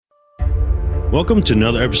Welcome to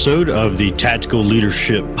another episode of the Tactical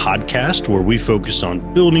Leadership Podcast, where we focus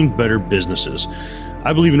on building better businesses.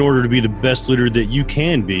 I believe in order to be the best leader that you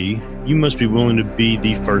can be, you must be willing to be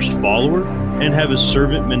the first follower and have a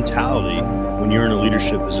servant mentality when you're in a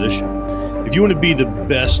leadership position. If you want to be the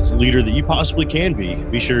best leader that you possibly can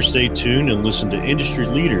be sure to stay tuned and listen to industry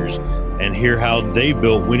leaders and hear how they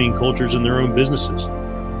built winning cultures in their own businesses.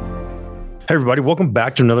 Hey, everybody. Welcome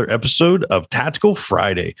back to another episode of Tactical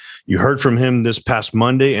Friday. You heard from him this past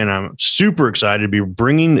Monday, and I'm super excited to be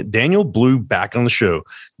bringing Daniel Blue back on the show.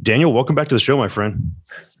 Daniel, welcome back to the show, my friend.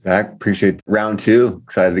 Zach, appreciate round two.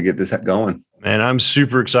 Excited to get this going. And I'm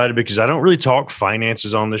super excited because I don't really talk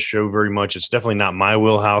finances on this show very much. It's definitely not my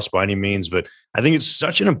wheelhouse by any means, but I think it's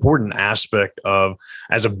such an important aspect of,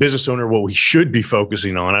 as a business owner, what we should be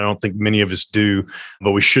focusing on. I don't think many of us do,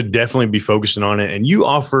 but we should definitely be focusing on it. And you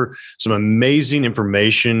offer some amazing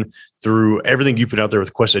information through everything you put out there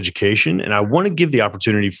with Quest Education. And I want to give the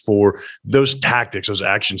opportunity for those tactics, those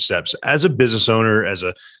action steps. As a business owner, as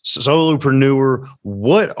a solopreneur,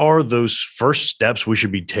 what are those first steps we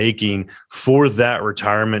should be taking for that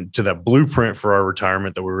retirement, to that blueprint for our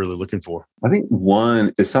retirement that we're really looking for? I think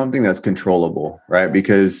one is something that's controllable, right?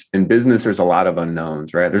 Because in business, there's a lot of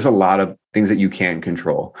unknowns, right? There's a lot of things that you can't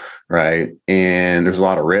control, right? And there's a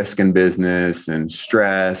lot of risk in business and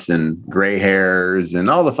stress and gray hairs and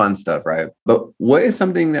all the fun stuff, right? But what is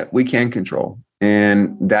something that we can control?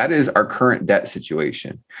 And that is our current debt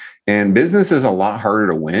situation. And business is a lot harder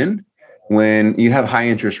to win when you have high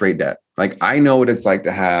interest rate debt. Like, I know what it's like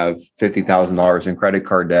to have $50,000 in credit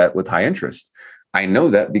card debt with high interest. I know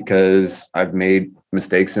that because I've made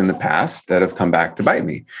mistakes in the past that have come back to bite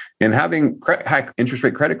me. And having high interest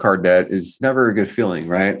rate credit card debt is never a good feeling,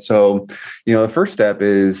 right? So, the first step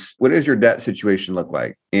is, what does your debt situation look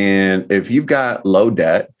like? And if you've got low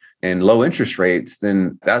debt and low interest rates,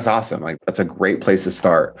 then that's awesome. Like, that's a great place to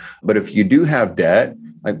start. But if you do have debt,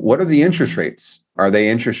 like, what are the interest rates? Are they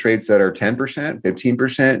interest rates that are 10%,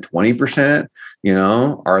 15%,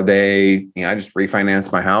 20%? Are they, I just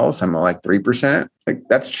refinanced my house, I'm at like 3%. Like,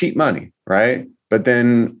 that's cheap money, right? But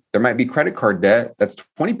then there might be credit card debt that's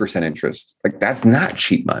 20% interest. Like, that's not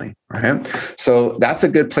cheap money, right? So that's a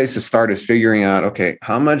good place to start, is figuring out, okay,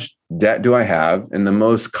 how much debt do I have? And the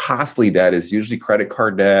most costly debt is usually credit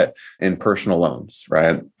card debt and personal loans,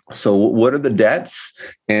 right? So what are the debts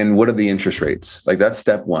and what are the interest rates? Like, that's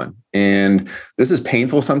step one. And this is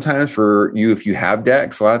painful sometimes for you if you have debt,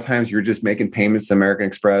 because a lot of times you're just making payments to American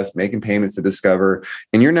Express, making payments to Discover,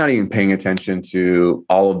 and you're not even paying attention to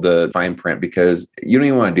all of the fine print because you don't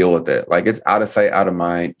even want to deal with it. Like, it's out of sight, out of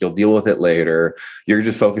mind. You'll deal with it later. You're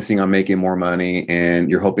just focusing on making more money and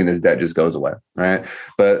you're hoping this debt just goes away, right?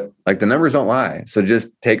 But like, the numbers don't lie. So just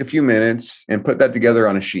take a few minutes and put that together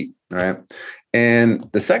on a sheet, right? And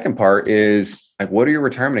the second part is, like, what do your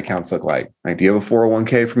retirement accounts look like? Like, do you have a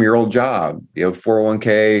 401k from your old job? Do you have a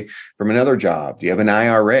 401k from another job? Do you have an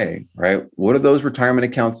IRA, right? What do those retirement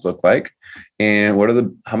accounts look like? And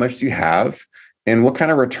how much do you have? And what kind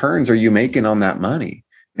of returns are you making on that money?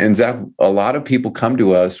 And Zach, a lot of people come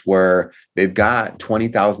to us where they've got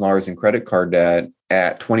 $20,000 in credit card debt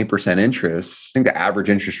at 20% interest. I think the average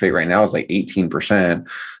interest rate right now is like 18%.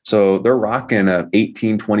 So they're rocking a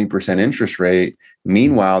 18, 20% interest rate.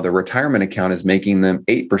 Meanwhile, their retirement account is making them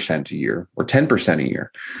 8% a year or 10% a year.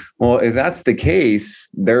 Well, if that's the case,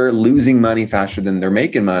 they're losing money faster than they're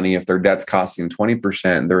making money. If their debt's costing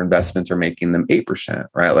 20%, their investments are making them 8%,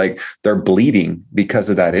 right? Like, they're bleeding because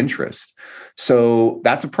of that interest. So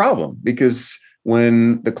that's a problem, because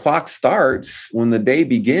when the clock starts, when the day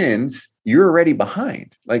begins, you're already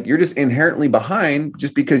behind. Like, you're just inherently behind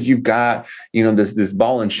just because you've got, this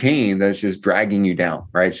ball and chain that's just dragging you down,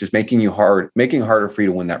 right? It's just making it harder for you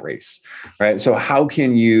to win that race, right? So how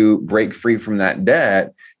can you break free from that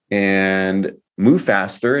debt and move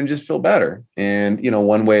faster and just feel better? And,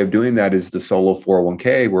 one way of doing that is the solo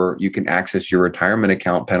 401k, where you can access your retirement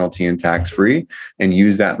account penalty and tax-free and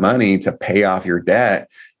use that money to pay off your debt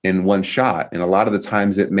in one shot. And a lot of the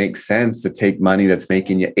times it makes sense to take money that's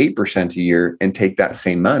making you 8% a year and take that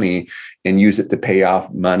same money and use it to pay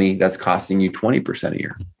off money that's costing you 20% a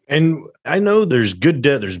year. And I know there's good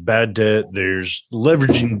debt, there's bad debt, there's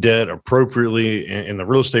leveraging debt appropriately. In the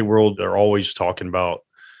real estate world, they're always talking about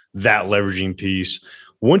that leveraging piece.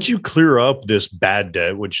 Once you clear up this bad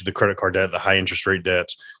debt, which is the credit card debt, the high interest rate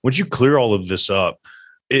debts, once you clear all of this up,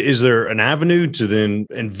 is there an avenue to then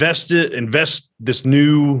invest this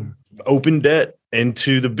new open debt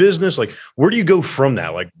into the business? Like, where do you go from that?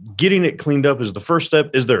 Like, getting it cleaned up is the first step.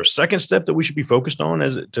 Is there a second step that we should be focused on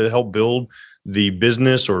as to help build the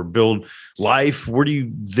business or build life? Where do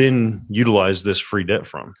you then utilize this free debt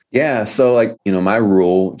from? Yeah. So like, my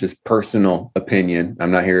rule, just personal opinion,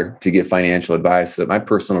 I'm not here to give financial advice, but my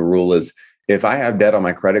personal rule is if I have debt on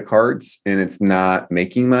my credit cards and it's not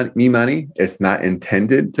making me money, it's not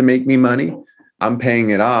intended to make me money, I'm paying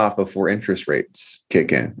it off before interest rates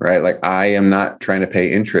kick in, right? Like I am not trying to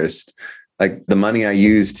pay interest. Like the money I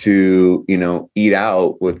use to, eat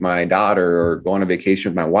out with my daughter or go on a vacation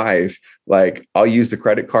with my wife, like I'll use the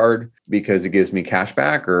credit card because it gives me cash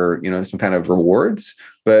back or, some kind of rewards,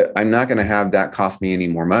 but I'm not going to have that cost me any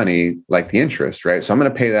more money like the interest, right? So I'm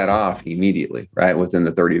going to pay that off immediately, right? Within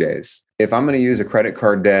the 30 days. If I'm going to use a credit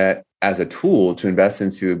card debt as a tool to invest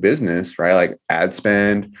into a business, right? Like ad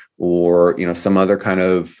spend or, some other kind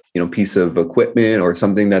of, piece of equipment or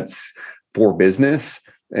something that's for business,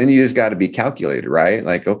 and you just got to be calculated, right?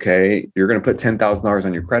 Like, okay, you're going to put $10,000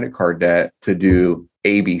 on your credit card debt to do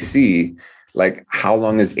ABC. Like, how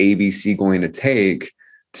long is ABC going to take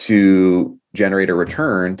to generate a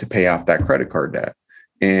return to pay off that credit card debt?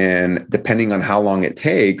 And depending on how long it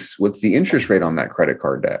takes, what's the interest rate on that credit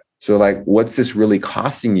card debt? So like, what's this really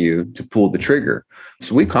costing you to pull the trigger?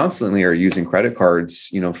 So we constantly are using credit cards,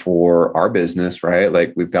 for our business, right?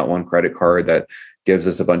 Like we've got one credit card that gives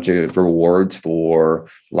us a bunch of rewards for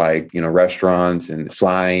like, restaurants and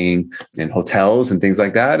flying and hotels and things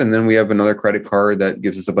like that. And then we have another credit card that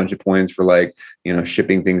gives us a bunch of points for like,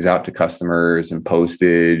 shipping things out to customers and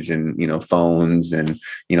postage and, phones and,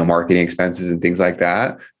 marketing expenses and things like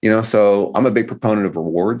that. So I'm a big proponent of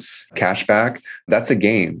rewards, cashback. That's a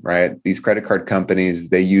game, right? These credit card companies,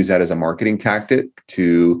 they use that as a marketing tactic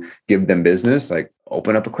to give them business. Like,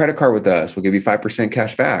 open up a credit card with us. We'll give you 5%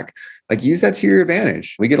 cash back. Like, use that to your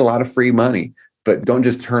advantage. We get a lot of free money, but don't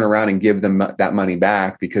just turn around and give them that money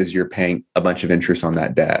back because you're paying a bunch of interest on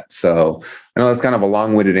that debt. So I know that's kind of a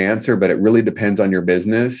long-winded answer, but it really depends on your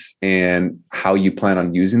business and how you plan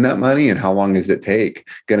on using that money and how long is it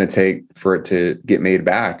going to take for it to get made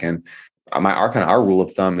back. And our rule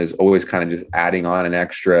of thumb is always kind of just adding on an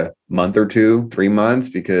extra month or 2, 3 months,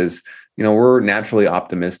 because we're naturally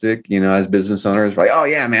optimistic, as business owners. We're like, oh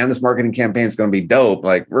yeah, man, this marketing campaign is going to be dope.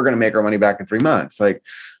 Like, we're going to make our money back in 3 months. Like,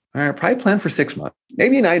 all right, probably plan for 6 months,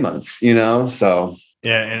 maybe 9 months, so.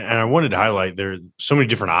 Yeah. And I wanted to highlight there are so many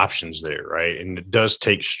different options there, right? And it does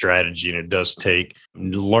take strategy and it does take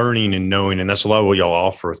learning and knowing. And that's a lot of what y'all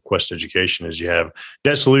offer with Quest Education is you have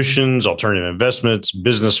debt solutions, alternative investments,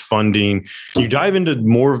 business funding. Can you dive into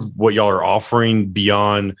more of what y'all are offering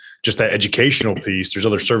beyond just that educational piece? There's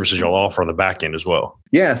other services y'all offer on the back end as well.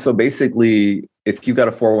 Yeah. So basically, if you got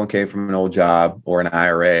a 401k from an old job or an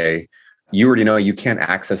IRA, you already know you can't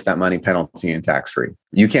access that money penalty and tax-free.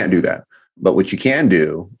 You can't do that. But what you can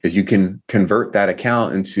do is you can convert that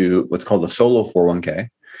account into what's called a solo 401k.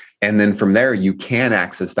 And then from there, you can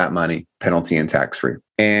access that money penalty and tax-free.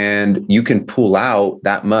 And you can pull out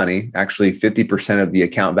that money, actually 50% of the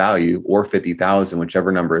account value or 50,000,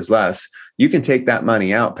 whichever number is less. You can take that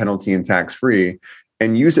money out penalty and tax-free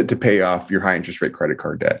and use it to pay off your high interest rate credit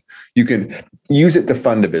card debt. You can use it to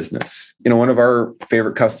fund a business. One of our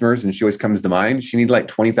favorite customers, and she always comes to mind, she needed like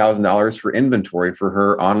 $20,000 for inventory for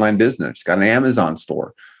her online business. She's got an Amazon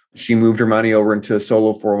store. She moved her money over into a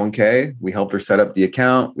solo 401k. We helped her set up the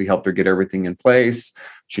account. We helped her get everything in place.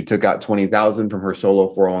 She took out $20,000 from her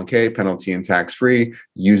solo 401k, penalty and tax-free,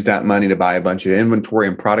 used that money to buy a bunch of inventory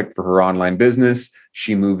and product for her online business.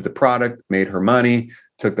 She moved the product, made her money,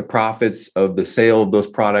 took the profits of the sale of those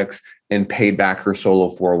products and paid back her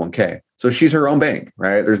solo 401k. So she's her own bank,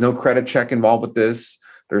 right? There's no credit check involved with this.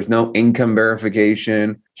 There's no income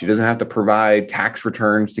verification. She doesn't have to provide tax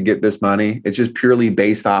returns to get this money. It's just purely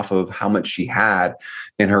based off of how much she had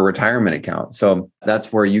in her retirement account. So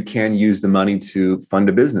that's where you can use the money to fund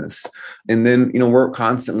a business. And then, we're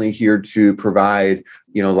constantly here to provide,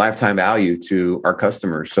 lifetime value to our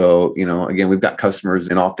customers. So, again, we've got customers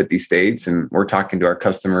in all 50 states and we're talking to our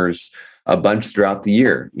customers a bunch throughout the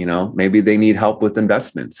year. Maybe they need help with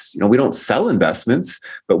investments. We don't sell investments,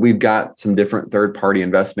 but we've got some different third-party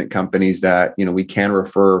investment companies that, we can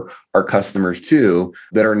refer our customers to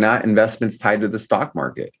that are not investments tied to the stock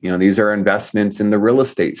market. These are investments in the real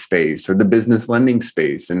estate space or the business lending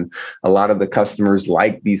space. And a lot of the customers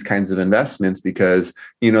like these kinds of investments because,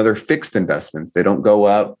 they're fixed investments. They don't go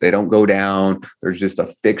up, they don't go down. There's just a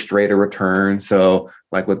fixed rate of return. So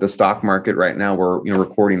like with the stock market right now, we're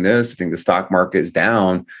recording this. I think the stock market is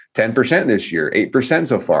down 10% this year, 8%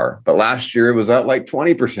 so far. But last year it was up like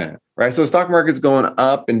 20%. right? So the stock market's going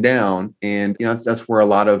up and down. And, that's where a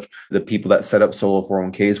lot of the people that set up solo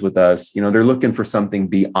 401ks with us, they're looking for something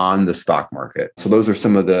beyond the stock market. So those are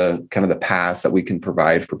some of the kind of the paths that we can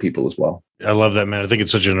provide for people as well. I love that, man. I think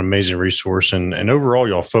it's such an amazing resource. And overall,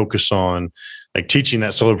 y'all focus on like teaching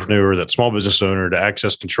that solopreneur, that small business owner to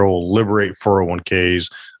access control, liberate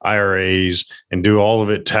 401ks, IRAs, and do all of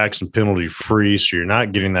it tax and penalty free. So you're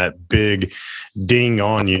not getting that big ding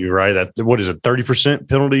on you, right? That, what is it, 30%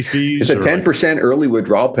 penalty fees? It's a 10% early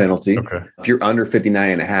withdrawal penalty. Okay. If you're under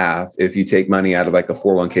 59.5, if you take money out of like a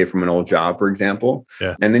 401k from an old job, for example,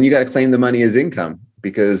 and then you got to claim the money as income.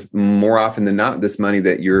 Because more often than not, this money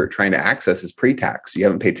that you're trying to access is pre-tax. You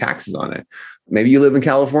haven't paid taxes on it. Maybe you live in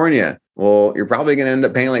California. Well, you're probably going to end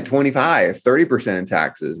up paying like 30% in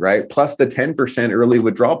taxes, right? Plus the 10% early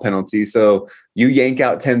withdrawal penalty. So you yank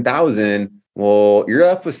out 10,000. Well, you're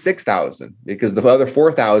left with 6,000 because the other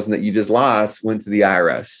 4,000 that you just lost went to the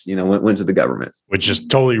IRS, went to the government. Which just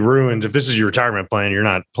totally ruins. If this is your retirement plan, you're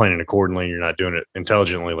not planning accordingly. You're not doing it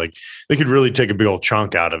intelligently. Like they could really take a big old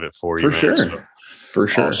chunk out of it for you. For sure. So. For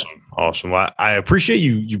sure. Awesome. Well, I appreciate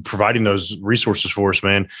you providing those resources for us,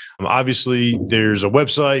 man. Obviously, there's a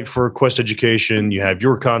website for Quest Education. You have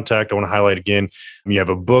your contact. I want to highlight again. You have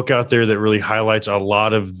a book out there that really highlights a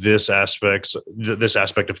lot of this aspect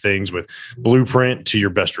of things with blueprint to your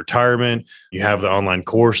best retirement. You have the online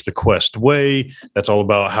course, The Quest Way. That's all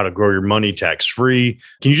about how to grow your money tax-free.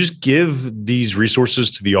 Can you just give these resources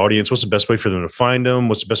to the audience? What's the best way for them to find them?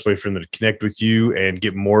 What's the best way for them to connect with you and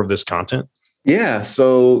get more of this content? Yeah.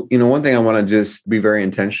 So, one thing I want to just be very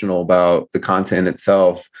intentional about the content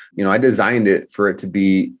itself. I designed it for it to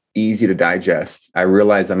be easy to digest. I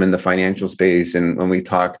realize I'm in the financial space. And when we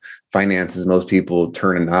talk finances, most people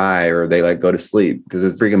turn an eye or they go to sleep because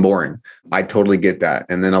it's freaking boring. I totally get that.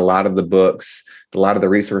 And then a lot of the books, a lot of the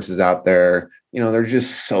resources out there, they're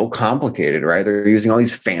just so complicated, right? They're using all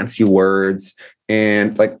these fancy words.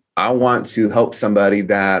 And I want to help somebody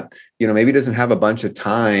that, maybe doesn't have a bunch of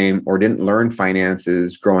time or didn't learn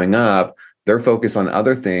finances growing up. They're focused on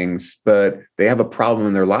other things, but they have a problem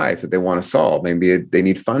in their life that they want to solve. Maybe they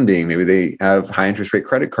need funding. Maybe they have high interest rate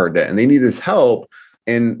credit card debt and they need this help.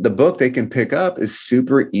 And the book they can pick up is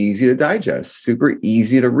super easy to digest, super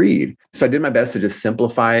easy to read. So I did my best to just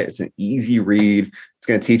simplify it. It's an easy read. It's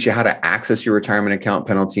going to teach you how to access your retirement account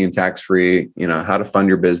penalty and tax-free, how to fund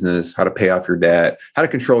your business, how to pay off your debt, how to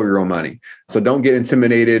control your own money. So don't get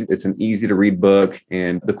intimidated. It's an easy to read book.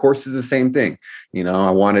 And the course is the same thing. I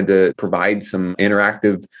wanted to provide some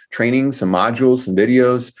interactive training, some modules, some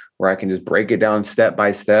videos where I can just break it down step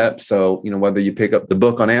by step. So, whether you pick up the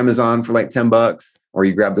book on Amazon for like $10, or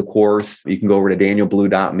you grab the course, you can go over to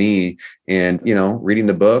danielblue.me and, reading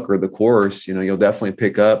the book or the course, you'll definitely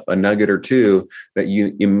pick up a nugget or two that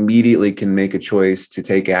you immediately can make a choice to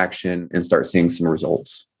take action and start seeing some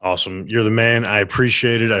results. Awesome. You're the man. I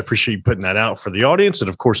appreciate it. I appreciate you putting that out for the audience. And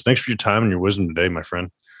of course, thanks for your time and your wisdom today, my friend.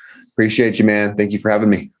 Appreciate you, man. Thank you for having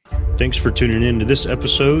me. Thanks for tuning in to this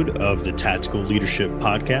episode of the Tactical Leadership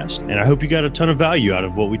Podcast. And I hope you got a ton of value out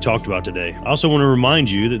of what we talked about today. I also want to remind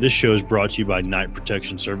you that this show is brought to you by Knight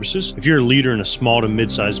Protection Services. If you're a leader in a small to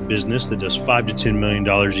mid-sized business that does $5 to $10 million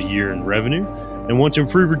a year in revenue and want to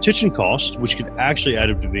improve retention costs, which could actually add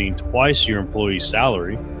up to being twice your employee's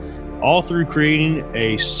salary, all through creating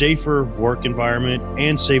a safer work environment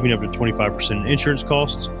and saving up to 25% in insurance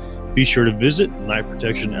costs, be sure to visit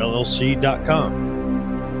knightprotectionllc.com.